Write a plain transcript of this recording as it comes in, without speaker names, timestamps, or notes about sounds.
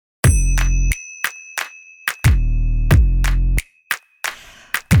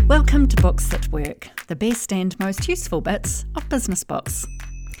Welcome to Books That Work, the best and most useful bits of business books.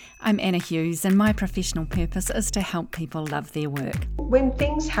 I'm Anna Hughes, and my professional purpose is to help people love their work. When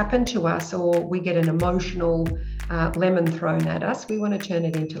things happen to us or we get an emotional lemon thrown at us, we want to turn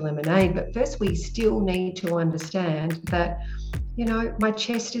it into lemonade. But first we still need to understand that, my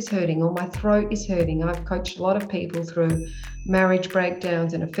chest is hurting or my throat is hurting. I've coached a lot of people through marriage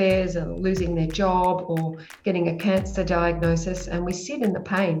breakdowns and affairs and losing their job or getting a cancer diagnosis, and we sit in the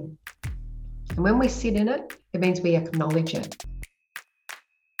pain. And when we sit in it, it means we acknowledge it.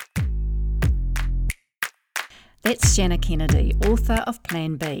 That's Shanna Kennedy, author of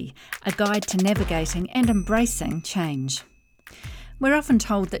Plan B, a guide to navigating and embracing change. We're often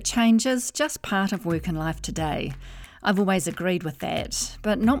told that change is just part of work and life today. I've always agreed with that,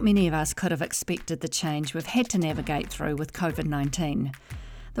 but not many of us could have expected the change we've had to navigate through with COVID-19.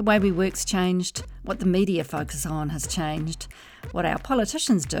 The way we work's changed, what the media focus on has changed, what our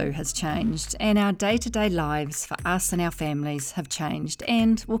politicians do has changed, and our day-to-day lives for us and our families have changed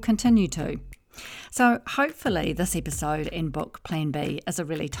and will continue to. So hopefully this episode and book Plan B is a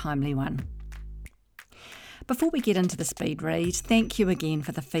really timely one. Before we get into the speed read, thank you again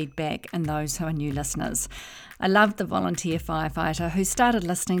for the feedback and those who are new listeners. I loved the volunteer firefighter who started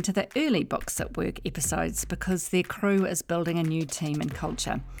listening to the early Books at Work episodes because their crew is building a new team and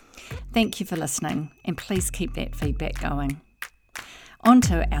culture. Thank you for listening, and please keep that feedback going. On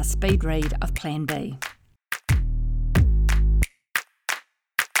to our speed read of Plan B.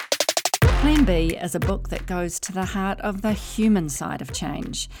 Plan B is a book that goes to the heart of the human side of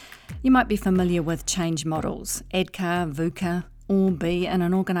change. You might be familiar with change models, ADKAR, VUCA, or be in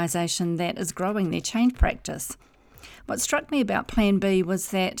an organisation that is growing their change practice. What struck me about Plan B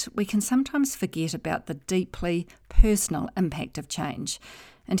was that we can sometimes forget about the deeply personal impact of change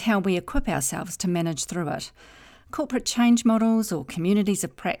and how we equip ourselves to manage through it. Corporate change models or communities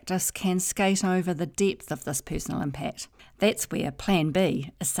of practice can skate over the depth of this personal impact. That's where Plan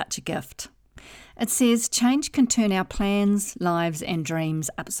B is such a gift. It says change can turn our plans, lives and dreams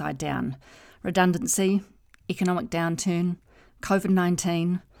upside down. Redundancy, economic downturn,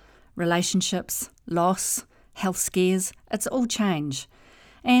 COVID-19, relationships, loss, health scares, it's all change.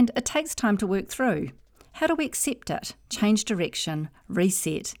 And it takes time to work through. How do we accept it, change direction,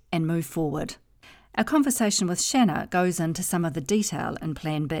 reset and move forward? Our conversation with Shanna goes into some of the detail in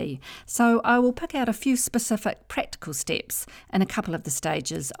Plan B, so I will pick out a few specific practical steps in a couple of the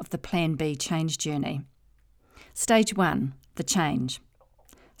stages of the Plan B change journey. Stage 1, the change.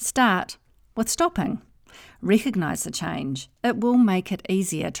 Start with stopping. Recognise the change. It will make it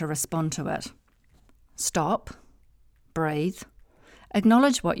easier to respond to it. Stop, breathe,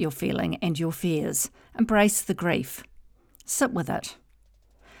 acknowledge what you're feeling and your fears, embrace the grief, sit with it.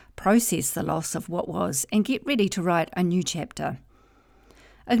 Process the loss of what was and get ready to write a new chapter.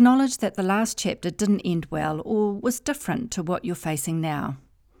 Acknowledge that the last chapter didn't end well or was different to what you're facing now.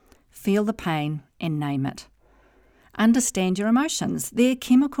 Feel the pain and name it. Understand your emotions, their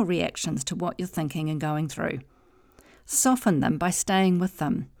chemical reactions to what you're thinking and going through. Soften them by staying with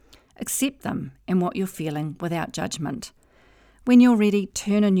them. Accept them and what you're feeling without judgment. When you're ready,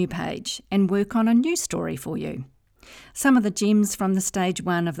 turn a new page and work on a new story for you. Some of the gems from the Stage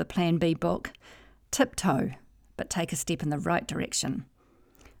 1 of the Plan B book: tiptoe, but take a step in the right direction.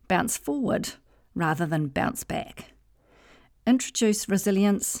 Bounce forward rather than bounce back. Introduce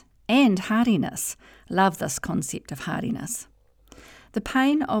resilience and hardiness. Love this concept of hardiness. The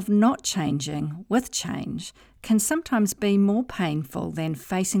pain of not changing with change can sometimes be more painful than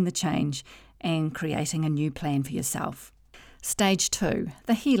facing the change and creating a new plan for yourself. Stage 2,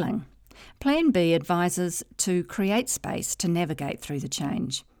 the healing. Plan B advises to create space to navigate through the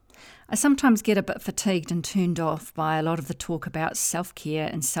change. I sometimes get a bit fatigued and turned off by a lot of the talk about self-care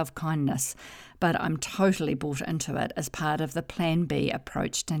and self-kindness, but I'm totally bought into it as part of the Plan B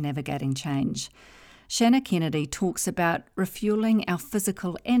approach to navigating change. Shanna Kennedy talks about refuelling our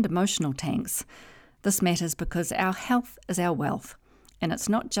physical and emotional tanks. This matters because our health is our wealth, and it's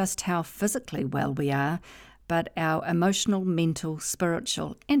not just how physically well we are, but our emotional, mental,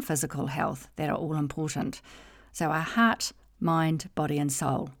 spiritual and physical health that are all important. So our heart, mind, body and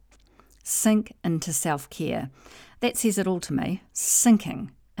soul. Sink into self-care. That says it all to me,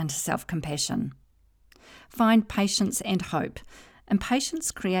 sinking into self-compassion. Find patience and hope. Impatience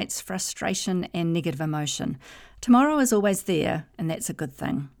creates frustration and negative emotion. Tomorrow is always there, and that's a good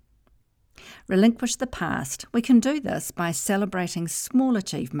thing. Relinquish the past. We can do this by celebrating small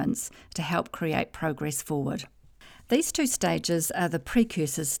achievements to help create progress forward. These two stages are the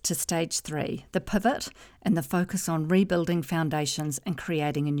precursors to Stage 3, the pivot and the focus on rebuilding foundations and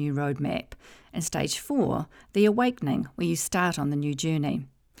creating a new roadmap, and Stage 4, the awakening, where you start on the new journey.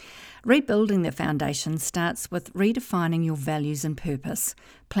 Rebuilding the foundation starts with redefining your values and purpose.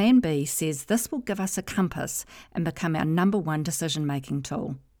 Plan B says this will give us a compass and become our number one decision-making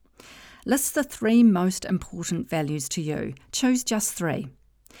tool. List the 3 most important values to you. Choose just 3.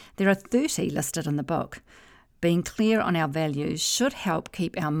 There are 30 listed in the book. Being clear on our values should help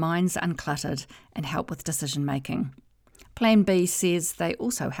keep our minds uncluttered and help with decision-making. Plan B says they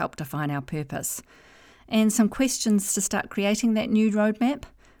also help define our purpose. And some questions to start creating that new roadmap.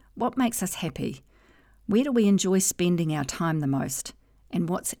 What makes us happy? Where do we enjoy spending our time the most? And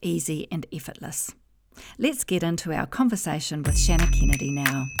what's easy and effortless? Let's get into our conversation with Shanna Kennedy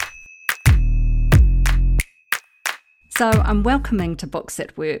now. So I'm welcoming to Books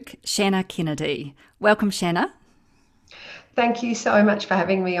at Work, Shanna Kennedy. Welcome, Shanna. Thank you so much for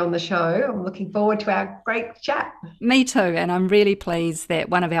having me on the show. I'm looking forward to our great chat. Me too, and I'm really pleased that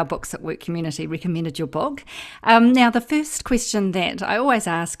one of our Books at Work community recommended your book. Now, the first question that I always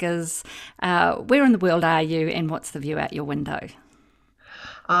ask is, where in the world are you and what's the view out your window?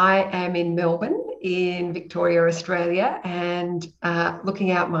 I am in Melbourne, in Victoria, Australia, and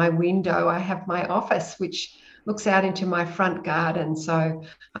looking out my window, I have my office, which looks out into my front garden. So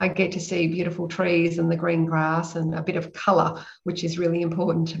I get to see beautiful trees and the green grass and a bit of colour, which is really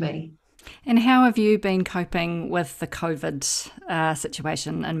important to me. And how have you been coping with the COVID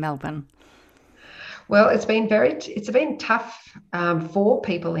situation in Melbourne? Well, it's been tough for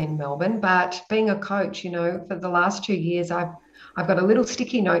people in Melbourne, but being a coach, for the last 2 years, I've got a little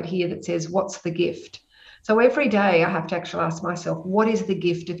sticky note here that says, "What's the gift?" So every day I have to actually ask myself, what is the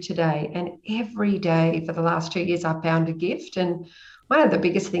gift of today? And every day for the last 2 years, I've found a gift. And one of the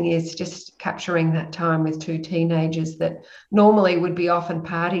biggest thing is just capturing that time with 2 teenagers that normally would be off and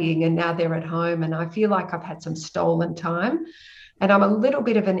partying, and now they're at home. And I feel like I've had some stolen time. And I'm a little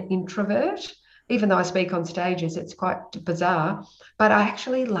bit of an introvert. Even though I speak on stages, it's quite bizarre, but I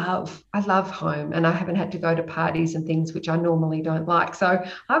love home, and I haven't had to go to parties and things which I normally don't like. So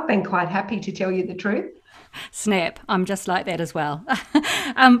I've been quite happy, to tell you the truth. Snap, I'm just like that as well.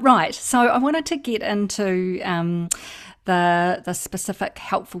 Right, so I wanted to get into the specific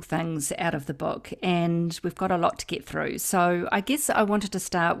helpful things out of the book, and we've got a lot to get through. So I guess I wanted to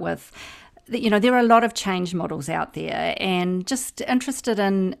start with, there are a lot of change models out there, and just interested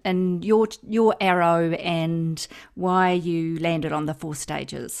in your arrow and why you landed on the 4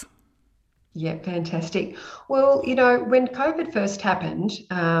 stages. Yeah, fantastic. Well, when COVID first happened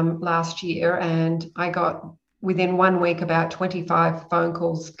last year, and I got within 1 week about 25 phone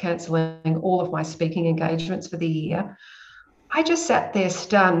calls cancelling all of my speaking engagements for the year, I just sat there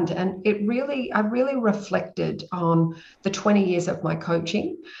stunned, and I really reflected on the 20 years of my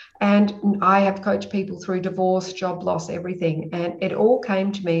coaching. And I have coached people through divorce, job loss, everything. And it all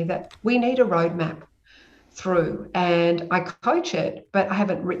came to me that we need a roadmap through, and I coach it, but I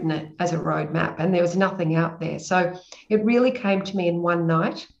haven't written it as a roadmap, and there was nothing out there. So it really came to me in one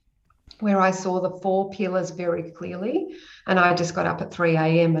night where I saw the 4 pillars very clearly, and I just got up at 3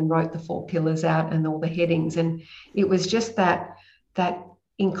 a.m. and wrote the 4 pillars out and all the headings. And it was just that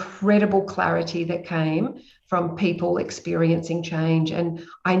incredible clarity that came from people experiencing change. And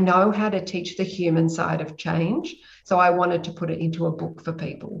I know how to teach the human side of change, so I wanted to put it into a book for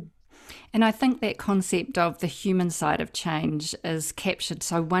people. And I think that concept of the human side of change is captured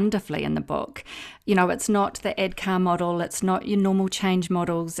so wonderfully in the book. It's not the ADKAR model, it's not your normal change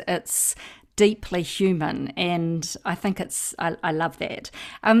models, it's deeply human. And I think I love that.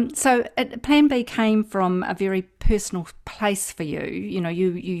 So Plan B came from a very personal place for you.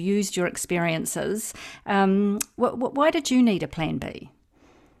 You used your experiences. Why did you need a Plan B?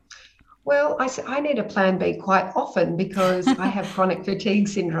 Well, I need a Plan B quite often because I have chronic fatigue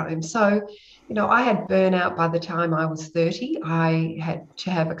syndrome. So, I had burnout by the time I was 30. I had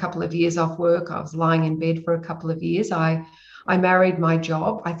to have a couple of years off work. I was lying in bed for a couple of years. I married my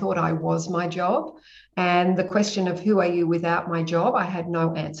job. I thought I was my job. And the question of who are you without my job, I had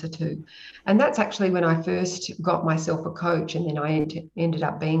no answer to. And that's actually when I first got myself a coach. And then I ended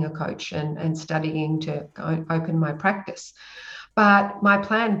up being a coach and studying to open my practice. But my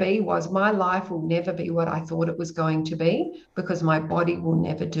Plan B was my life will never be what I thought it was going to be, because my body will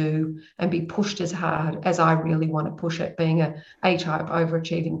never do and be pushed as hard as I really want to push it, being a A-type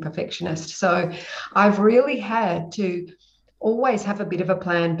overachieving perfectionist. So I've really had to always have a bit of a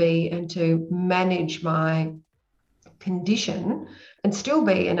Plan B and to manage my condition and still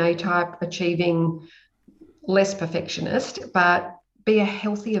be an A-type achieving, less perfectionist, but be a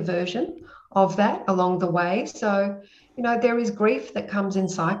healthier version of that along the way. So there is grief that comes in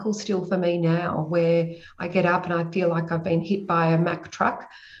cycles still for me now, where I get up and I feel like I've been hit by a Mack truck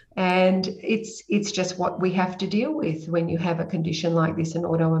And it's just what we have to deal with when you have a condition like this, an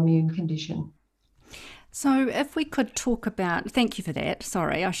autoimmune condition. So if we could talk about, thank you for that.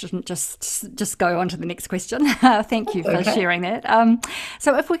 Sorry, I shouldn't just go on to the next question. Thank you for Okay. sharing that.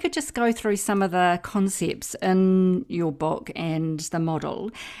 So if we could just go through some of the concepts in your book and the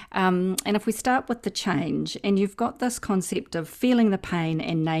model, and if we start with the change, and you've got this concept of feeling the pain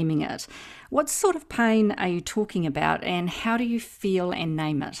and naming it. What sort of pain are you talking about, and how do you feel and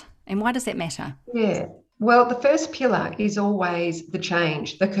name it? And why does that matter? Yeah. Well, the first pillar is always the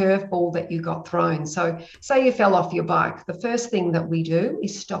change, the curveball that you got thrown. So, say you fell off your bike, the first thing that we do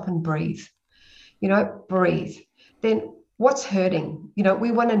is stop and breathe. Breathe. Then what's hurting?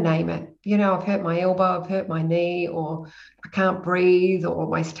 We want to name it. I've hurt my elbow, I've hurt my knee, or I can't breathe, or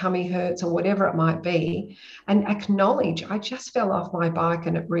my tummy hurts, or whatever it might be. And acknowledge, I just fell off my bike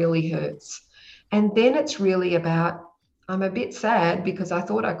and it really hurts. And then it's really about, I'm a bit sad because I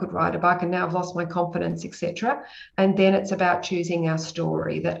thought I could ride a bike and now I've lost my confidence, etc. And then it's about choosing our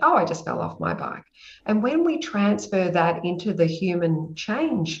story that, oh, I just fell off my bike. And when we transfer that into the human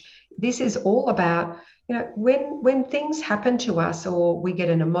change, this is all about, when things happen to us or we get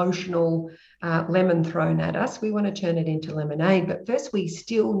an emotional lemon thrown at us, we want to turn it into lemonade. But first, we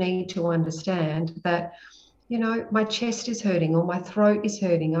still need to understand that, my chest is hurting or my throat is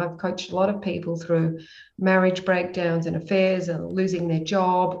hurting. I've coached a lot of people through marriage breakdowns and affairs and losing their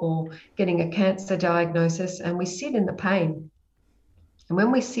job or getting a cancer diagnosis, and we sit in the pain. And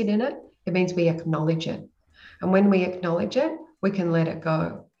when we sit in it, it means we acknowledge it. And when we acknowledge it, we can let it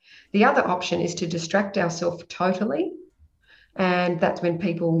go. The other option is to distract ourselves totally. And that's when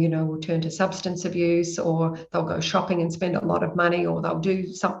people, will turn to substance abuse, or they'll go shopping and spend a lot of money, or they'll do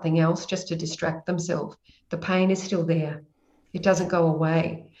something else just to distract themselves. The pain is still there. It doesn't go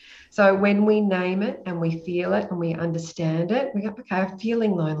away. So when we name it and we feel it and we understand it, we go, okay, I'm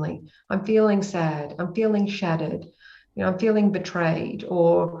feeling lonely. I'm feeling sad. I'm feeling shattered. I'm feeling betrayed,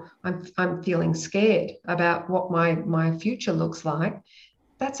 or I'm feeling scared about what my future looks like.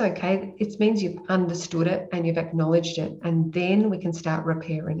 That's okay. It means you've understood it and you've acknowledged it, and then we can start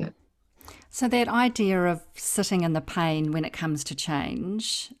repairing it. So that idea of sitting in the pain when it comes to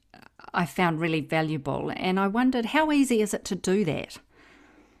change, I found really valuable. And I wondered, how easy is it to do that?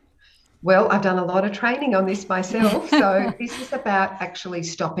 Well, I've done a lot of training on this myself. So this is about actually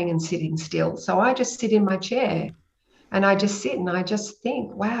stopping and sitting still. So I just sit in my chair and I just sit and I just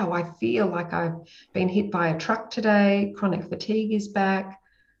think, wow, I feel like I've been hit by a truck today. Chronic fatigue is back.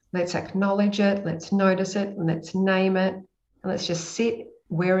 Let's acknowledge it. Let's notice it and let's name it. And let's just sit.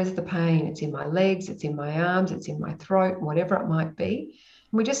 Where is the pain? It's in my legs, it's in my arms, it's in my throat, whatever it might be.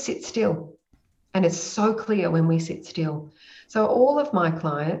 And we just sit still. And it's so clear when we sit still. So all of my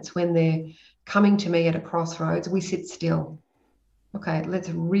clients, when they're coming to me at a crossroads, we sit still. Okay, let's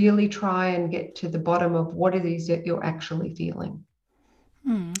really try and get to the bottom of what it is that you're actually feeling.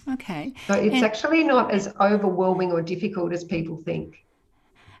 Okay. So it's And actually not as overwhelming or difficult as people think.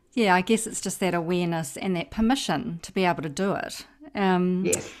 yeah, I guess it's just that awareness and that permission to be able to do it.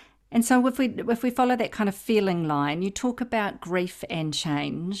 Yes. And so if we follow that kind of feeling line, you talk about grief and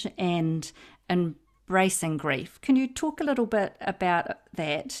change and embracing grief. Can you talk a little bit about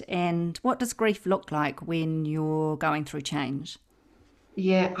that, and what does grief look like when you're going through change?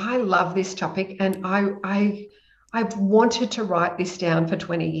 Yeah, I love this topic, and I've wanted to write this down for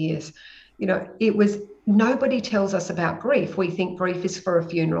 20 years. It was nobody tells us about grief. We think grief is for a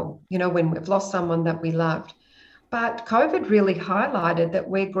funeral, when we've lost someone that we loved. But COVID really highlighted that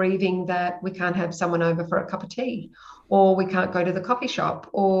we're grieving that we can't have someone over for a cup of tea, or we can't go to the coffee shop,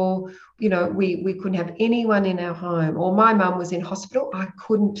 or we couldn't have anyone in our home. Or my mum was in hospital. I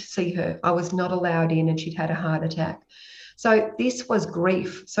couldn't see her. I was not allowed in, and she'd had a heart attack. So this was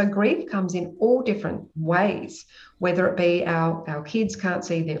grief. So grief comes in all different ways, whether it be our kids can't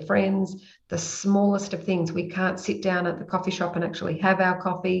see their friends, the smallest of things. We can't sit down at the coffee shop and actually have our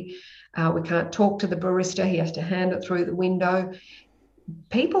coffee. We can't talk to the barista. He has to hand it through the window.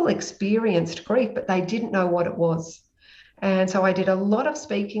 People experienced grief, but they didn't know what it was. And so I did a lot of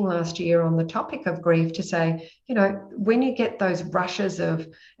speaking last year on the topic of grief to say, when you get those rushes of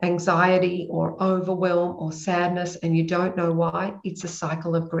anxiety or overwhelm or sadness and you don't know why, it's a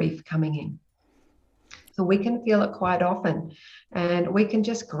cycle of grief coming in. So we can feel it quite often, and we can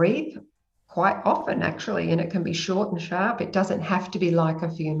just grieve quite often, actually, and it can be short and sharp. It doesn't have to be like a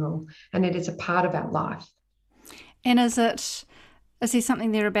funeral, and it is a part of our life. And is there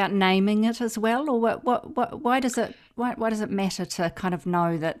something there about naming it as well, or why does it matter to kind of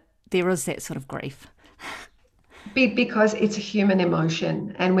know that there is that sort of grief? Because it's a human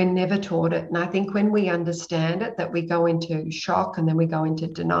emotion and we're never taught it. And I think when we understand it, that we go into shock and then we go into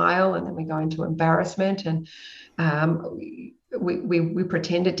denial and then we go into embarrassment and we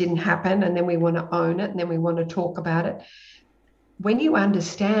pretend it didn't happen and then we want to own it and then we want to talk about it. When you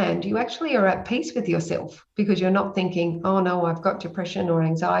understand, you actually are at peace with yourself because you're not thinking, oh no, I've got depression or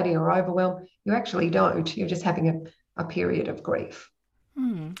anxiety or overwhelm. You actually don't. You're just having a period of grief.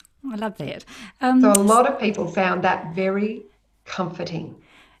 I love that. So a lot of people found that very comforting.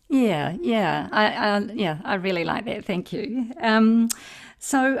 I really like that. Thank you.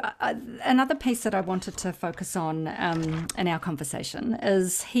 Another piece that I wanted to focus on in our conversation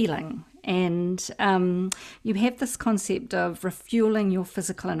is healing. And you have this concept of refueling your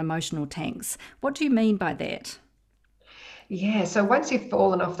physical and emotional tanks. What do you mean by that? Yeah, so once you've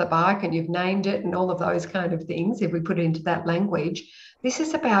fallen off the bike and you've named it and all of those kind of things, if we put it into that language, this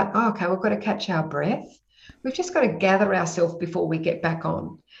is about, oh, okay, we've got to catch our breath. We've just got to gather ourselves before we get back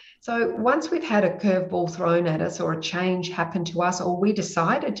on. So once we've had a curveball thrown at us or a change happen to us or we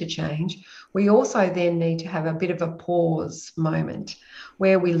decided to change, we also then need to have a bit of a pause moment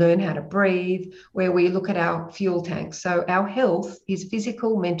where we learn how to breathe, where we look at our fuel tanks. So our health is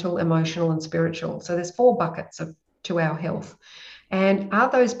physical, mental, emotional, and spiritual. So there's 4 buckets to our health. And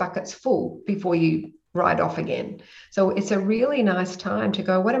are those buckets full before you ride off again? So it's a really nice time to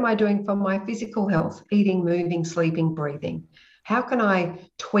go, what am I doing for my physical health? Eating, moving, sleeping, breathing. How can I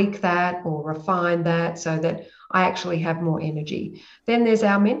tweak that or refine that so that I actually have more energy? Then there's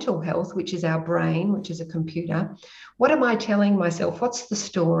our mental health, which is our brain, which is a computer. What am I telling myself? What's the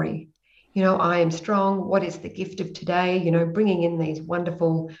story? I am strong. What is the gift of today? Bringing in these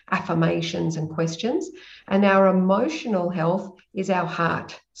wonderful affirmations and questions. And our emotional health is our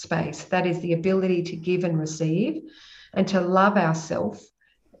heart space. That is the ability to give and receive and to love ourselves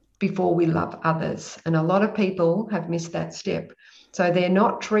before we love others. And a lot of people have missed that step. So they're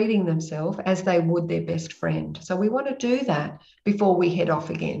not treating themselves as they would their best friend. So we want to do that before we head off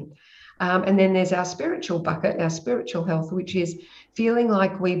again. And then there's our spiritual bucket, our spiritual health, which is feeling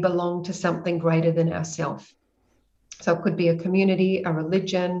like we belong to something greater than ourselves. So it could be a community, a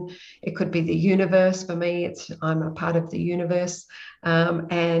religion, it could be the universe. For me, I'm a part of the universe,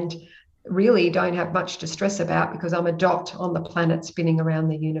 and really don't have much to stress about because I'm a dot on the planet spinning around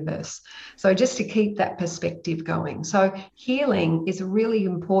the universe. So just to keep that perspective going. So healing is a really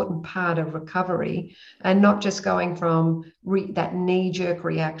important part of recovery and not just going from that knee-jerk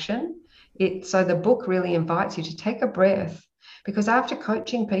reaction. So the book really invites you to take a breath, because after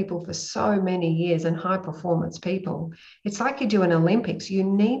coaching people for so many years and high performance people, it's like you do in Olympics. You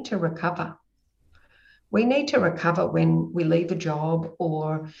need to recover. We need to recover when we leave a job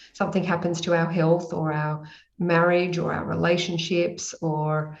or something happens to our health or our marriage or our relationships,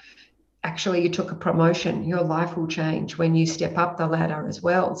 or actually you took a promotion. Your life will change when you step up the ladder as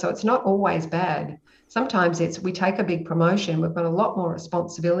well. So it's not always bad. Sometimes we take a big promotion, we've got a lot more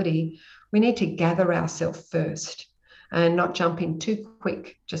responsibility. We need to gather ourselves first and not jump in too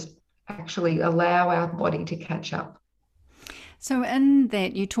quick, just actually allow our body to catch up. So in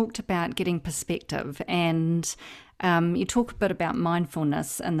that, you talked about getting perspective, and you talk a bit about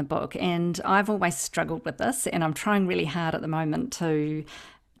mindfulness in the book, and I've always struggled with this, and I'm trying really hard at the moment to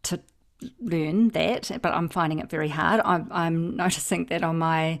learn that, but I'm finding it very hard. I'm noticing that on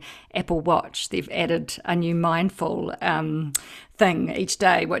my Apple Watch, they've added a new mindful thing each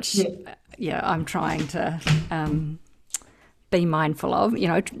day, which I'm trying to be mindful of,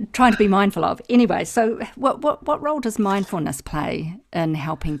 trying to be mindful of. Anyway, so what role does mindfulness play in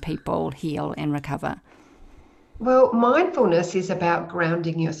helping people heal and recover? Well, mindfulness is about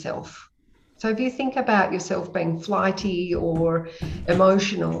grounding yourself. So if you think about yourself being flighty or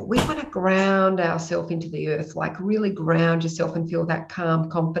emotional, we want to ground ourselves into the earth, like really ground yourself and feel that calm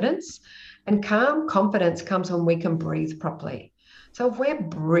confidence. And calm confidence comes when we can breathe properly. So if we're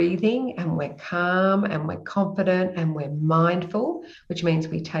breathing and we're calm and we're confident and we're mindful, which means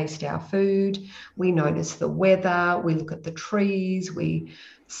we taste our food, we notice the weather, we look at the trees, we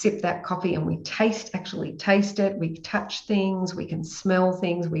sip that coffee and we actually taste it, we touch things, we can smell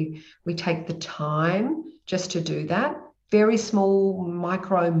things, we take the time just to do that. Very small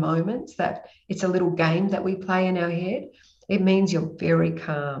micro moments that it's a little game that we play in our head. It means you're very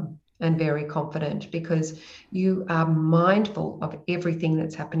calm and very confident because you are mindful of everything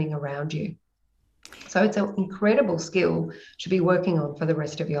that's happening around you. So it's an incredible skill to be working on for the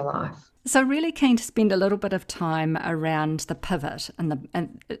rest of your life. So really keen to spend a little bit of time around the pivot and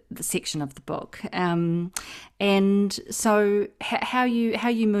the section of the book, and so how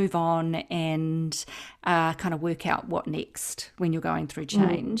you move on and kind of work out what next when you're going through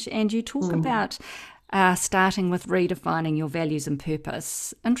change. And you talk about starting with redefining your values and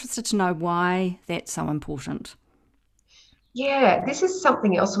purpose. Interested to know why that's so important. Yeah, this is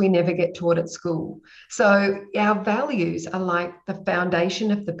something else we never get taught at school. So our values are like the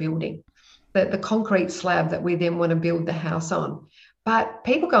foundation of the building, the concrete slab that we then want to build the house on. But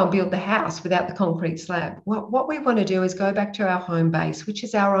people go and build the house without the concrete slab. What we want to do is go back to our home base, which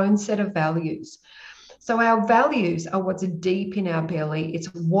is our own set of values. So our values are what's deep in our belly. It's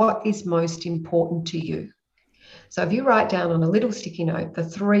what is most important to you. So if you write down on a little sticky note the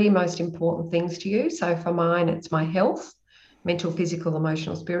three most important things to you. So for mine, it's my health, mental, physical,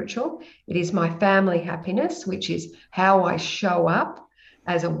 emotional, spiritual. It is my family happiness, which is how I show up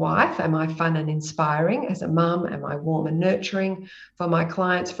as a wife. Am I fun and inspiring? As a mum, am I warm and nurturing? For my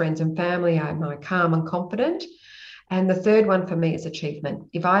clients, friends, and family, am I calm and confident? And the third one for me is achievement.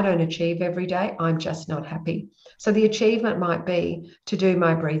 If I don't achieve every day, I'm just not happy. So the achievement might be to do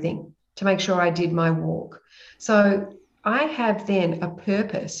my breathing, to make sure I did my walk. So I have then a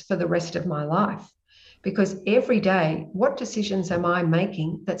purpose for the rest of my life, because every day, what decisions am I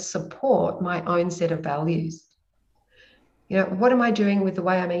making that support my own set of values? What am I doing with the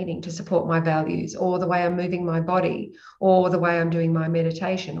way I'm eating to support my values, or the way I'm moving my body, or the way I'm doing my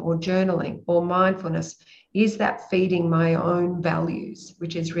meditation or journaling or mindfulness? Is that feeding my own values,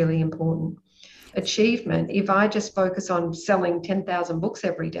 which is really important? Achievement, if I just focus on selling 10,000 books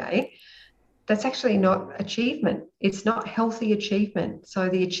every day, that's actually not achievement. It's not healthy achievement. So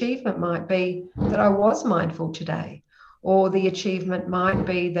the achievement might be that I was mindful today, or the achievement might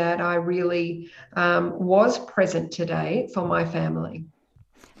be that I really was present today for my family.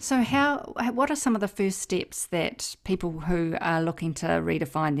 So what are some of the first steps that people who are looking to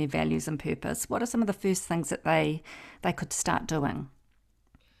redefine their values and purpose, what are some of the first things that they could start doing?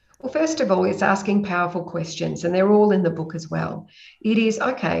 Well, first of all, it's asking powerful questions, and they're all in the book as well. It is,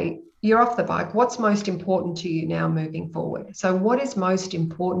 okay, you're off the bike. What's most important to you now moving forward? So what is most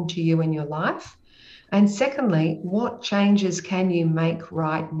important to you in your life? And secondly, what changes can you make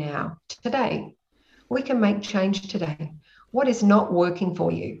right now, today? We can make change today. What is not working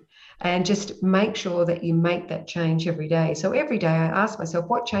for you? And just make sure that you make that change every day. So every day I ask myself,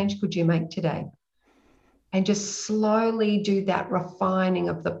 what change could you make today? And just slowly do that refining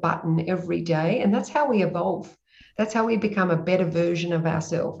of the button every day. And that's how we evolve. That's how we become a better version of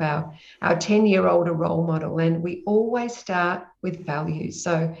ourselves, our 10-year-old role model. And we always start with values.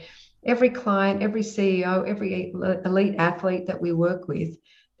 So every client, every CEO, every elite athlete that we work with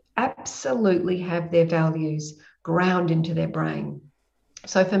absolutely have their values ground into their brain.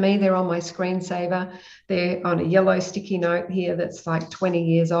 So for me, they're on my screensaver. They're on a yellow sticky note here that's like 20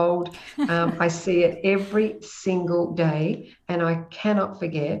 years old. I see it every single day, and I cannot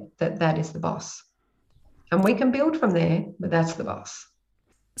forget that that is the boss. And we can build from there, but that's the boss.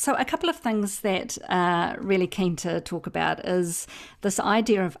 So a couple of things that are really keen to talk about is this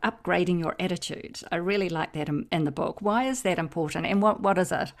idea of upgrading your attitude. I really like that in the book. Why is that important, and what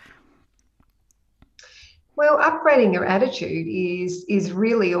is it? Well, upgrading your attitude is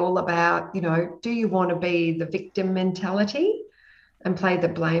really all about, do you want to be the victim mentality and play the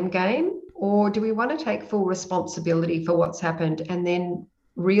blame game? Or do we want to take full responsibility for what's happened and then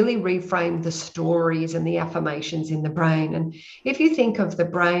really reframe the stories and the affirmations in the brain? And if you think of the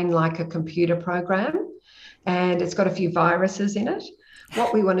brain like a computer program and it's got a few viruses in it,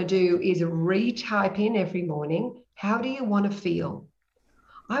 what we want to do is retype in every morning, how do you want to feel?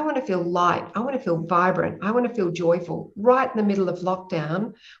 I want to feel light. I want to feel vibrant. I want to feel joyful. Right in the middle of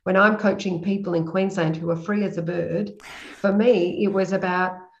lockdown, when I'm coaching people in Queensland who are free as a bird, for me, it was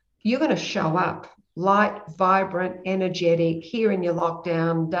about, you're going to show up light, vibrant, energetic here in your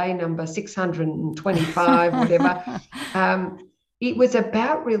lockdown, day number 625, whatever. It was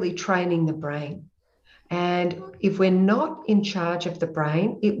about really training the brain. And if we're not in charge of the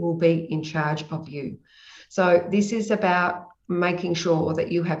brain, it will be in charge of you. So this is about making sure that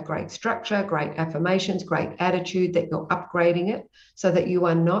you have great structure, great affirmations, great attitude, that you're upgrading it so that you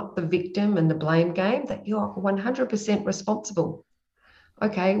are not the victim and the blame game, that you're 100% responsible.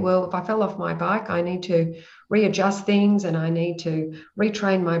 Okay, well, if I fell off my bike, I need to readjust things and I need to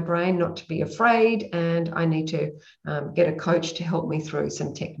retrain my brain not to be afraid, and I need to get a coach to help me through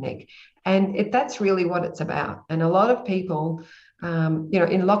some technique. And that's really what it's about. And a lot of people, in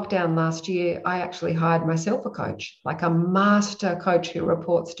lockdown last year, I actually hired myself a coach, like a master coach who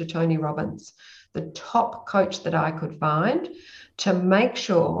reports to Tony Robbins, the top coach that I could find, to make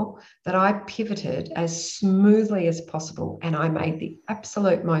sure that I pivoted as smoothly as possible and I made the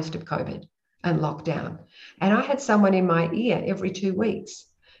absolute most of COVID and lockdown. And I had someone in my ear every 2 weeks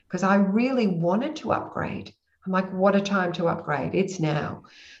because I really wanted to upgrade. I'm like, what a time to upgrade. It's now.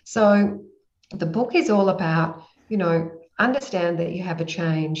 So The book is all about, understand that you have a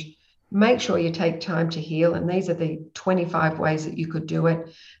change. Make sure you take time to heal. And these are the 25 ways that you could do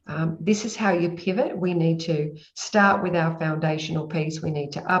it. This is how you pivot. We need to start with our foundational piece. We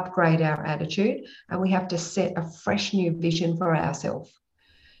need to upgrade our attitude, and we have to set a fresh new vision for ourselves.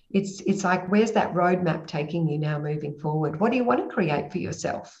 It's like, where's that roadmap taking you now moving forward? What do you want to create for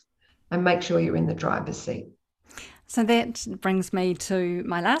yourself? And make sure you're in the driver's seat. So that brings me to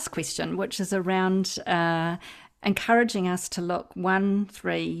my last question, which is around encouraging us to look 1,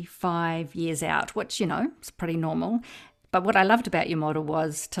 3, 5 years out, which, is pretty normal. But what I loved about your model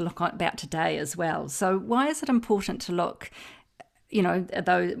was to look about today as well. So why is it important to look,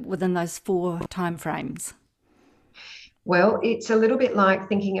 within those 4 timeframes? Well, it's a little bit like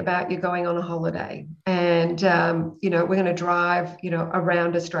thinking about you going on a holiday and, we're going to drive,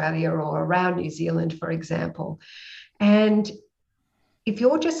 around Australia or around New Zealand, for example. And if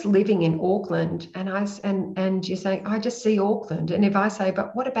you're just living in Auckland and you're saying, I just see Auckland. And if I say,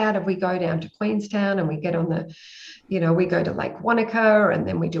 but what about if we go down to Queenstown and we get on we go to Lake Wanaka and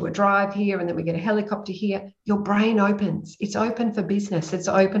then we do a drive here and then we get a helicopter here, your brain opens. It's open for business. It's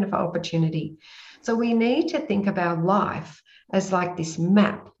open for opportunity. So we need to think of our life as like this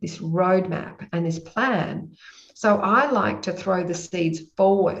map, this roadmap and this plan. So I like to throw the seeds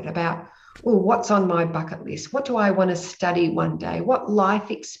forward about, what's on my bucket list? What do I want to study one day? What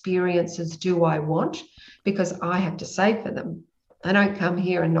life experiences do I want? Because I have to save for them. I don't come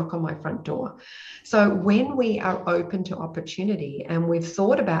here and knock on my front door. So when we are open to opportunity and we've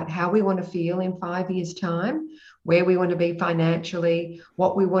thought about how we want to feel in 5 years' time, where we want to be financially,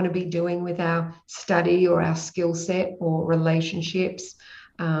 what we want to be doing with our study or our skill set or relationships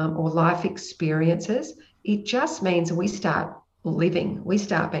or life experiences, it just means we start living. We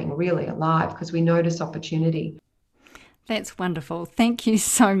start being really alive because we notice opportunity. That's wonderful. Thank you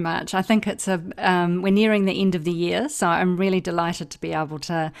so much. I think it's we're nearing the end of the year, so I'm really delighted to be able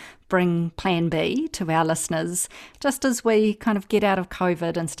to bring Plan B to our listeners just as we kind of get out of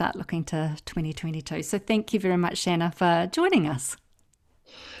COVID and start looking to 2022. So thank you very much, Shanna, for joining us.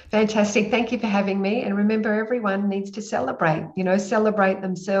 Fantastic. Thank you for having me. And remember, everyone needs to celebrate, celebrate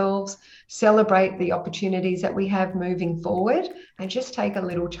themselves, celebrate the opportunities that we have moving forward, and just take a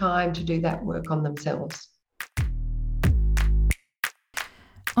little time to do that work on themselves.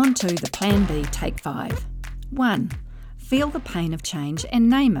 On to the Plan B Take 5. 1. Feel the pain of change and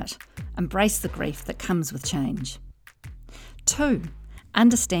name it. Embrace the grief that comes with change. 2.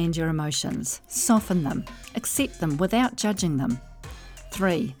 Understand your emotions. Soften them. Accept them without judging them.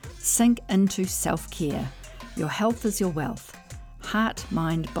 3. Sink into self-care. Your health is your wealth. Heart,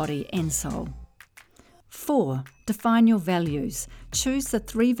 mind, body and soul. 4. Define your values. Choose the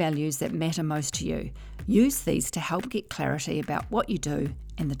 3 values that matter most to you. Use these to help get clarity about what you do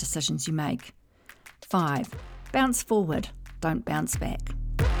and the decisions you make. 5. Bounce forward. Don't bounce back.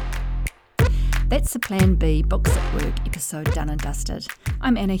 That's the Plan B Books That Work episode done and dusted.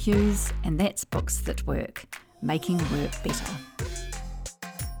 I'm Anna Hughes, and that's Books That Work, making work better.